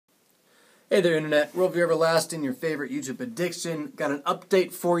Hey there, Internet. Worldview Everlasting, your favorite YouTube addiction. Got an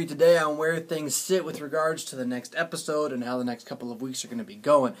update for you today on where things sit with regards to the next episode and how the next couple of weeks are going to be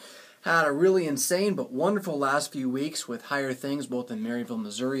going. Had a really insane but wonderful last few weeks with Higher Things both in Maryville,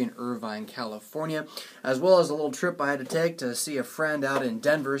 Missouri and Irvine, California, as well as a little trip I had to take to see a friend out in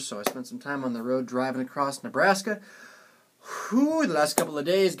Denver, so I spent some time on the road driving across Nebraska. The last couple of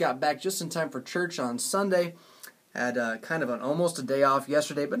days, got back just in time for church on Sunday. Had kind of almost a day off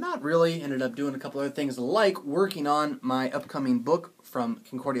yesterday, but not really. Ended up doing a couple other things like working on my upcoming book from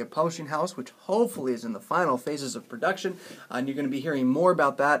Concordia Publishing House, which hopefully is in the final phases of production. And you're going to be hearing more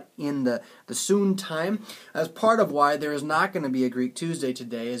about that in the soon time. As part of why there is not going to be a Greek Tuesday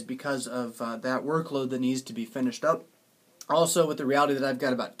today is because of that workload that needs to be finished up. Also, with the reality that I've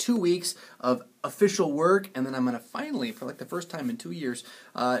got about 2 weeks of official work, and then I'm going to finally, for like the first time in 2 years,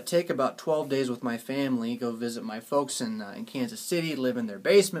 take about 12 days with my family, go visit my folks in Kansas City, live in their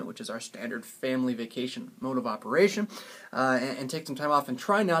basement, which is our standard family vacation mode of operation, and take some time off and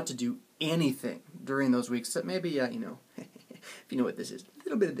try not to do anything during those weeks. That maybe, if you know what this is, a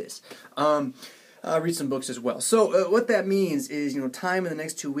little bit of this. Read some books as well. So what that means is, time in the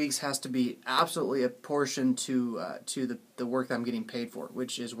next 2 weeks has to be absolutely apportioned to the work that I'm getting paid for,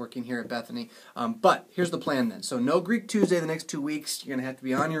 which is working here at Bethany. But here's the plan then. So no Greek Tuesday the next 2 weeks. You're going to have to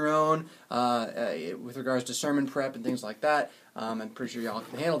be on your own with regards to sermon prep and things like that. I'm pretty sure y'all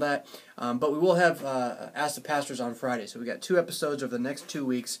can handle that. But we will have Ask the Pastors on Friday. So we got 2 episodes over the next 2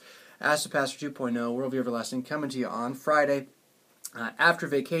 weeks. Ask the Pastor 2.0, Worldview Everlasting, coming to you on Friday. After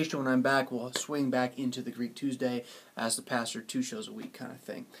vacation, when I'm back, we'll swing back into the Greek Tuesday, Ask the Pastor, 2 shows a week kind of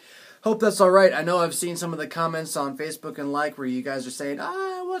thing. Hope that's all right. I know I've seen some of the comments on Facebook and where you guys are saying,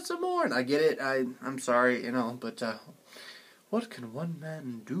 what's some more? And I get it. I'm sorry, but what can one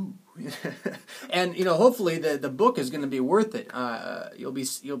man do? And hopefully the book is going to be worth it.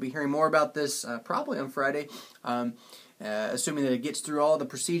 You'll be hearing more about this probably on Friday. Assuming that it gets through all the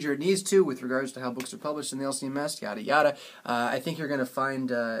procedure it needs to with regards to how books are published in the LCMS, yada yada. I think you're going to find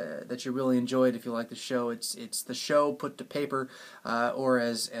that you really enjoy it if you like the show. It's the show put to paper, or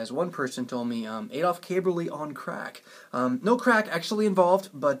as one person told me, Adolf Caberly on crack. No crack actually involved,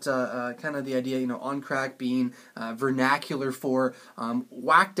 but kind of the idea, on crack being vernacular for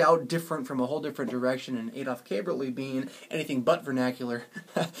whacked out different from a whole different direction, and Adolf Caberly being anything but vernacular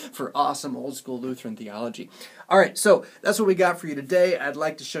for awesome old school Lutheran theology. All right, so that's what we got for you today. I'd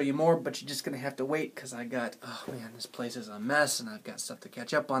like to show you more, but you're just going to have to wait because I got, this place is a mess, and I've got stuff to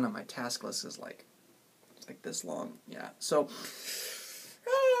catch up on, and my task list is like this long. Yeah, so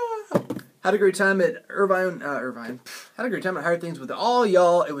had a great time at Irvine. Had a great time at Higher Things with all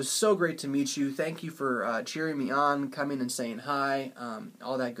y'all. It was so great to meet you. Thank you for cheering me on, coming and saying hi,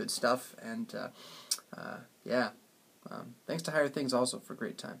 all that good stuff, and thanks to Higher Things also for a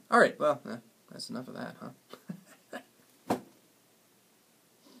great time. All right, well, that's enough of that, huh?